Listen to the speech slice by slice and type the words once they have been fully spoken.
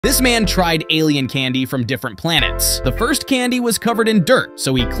This man tried alien candy from different planets. The first candy was covered in dirt,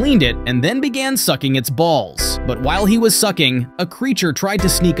 so he cleaned it and then began sucking its balls. But while he was sucking, a creature tried to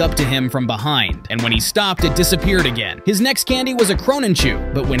sneak up to him from behind, and when he stopped, it disappeared again. His next candy was a Cronin chew,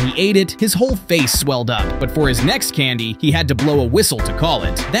 but when he ate it, his whole face swelled up. But for his next candy, he had to blow a whistle to call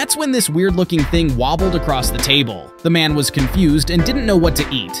it. That's when this weird-looking thing wobbled across the table. The man was confused and didn't know what to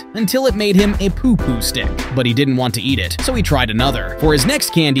eat, until it made him a poo-poo stick. But he didn't want to eat it, so he tried another. For his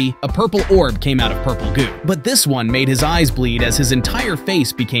next candy, a purple orb came out of purple goo. But this one made his eyes bleed as his entire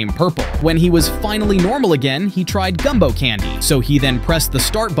face became purple. When he was finally normal again, he tried gumbo candy, so he then pressed the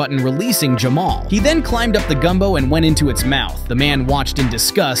start button, releasing Jamal. He then climbed up the gumbo and went into its mouth. The man watched in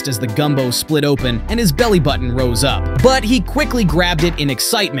disgust as the gumbo split open and his belly button rose up. But he quickly grabbed it in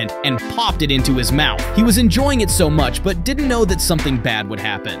excitement and popped it into his mouth. He was enjoying it so much, but didn't know that something bad would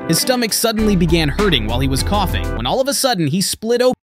happen. His stomach suddenly began hurting while he was coughing, when all of a sudden he split open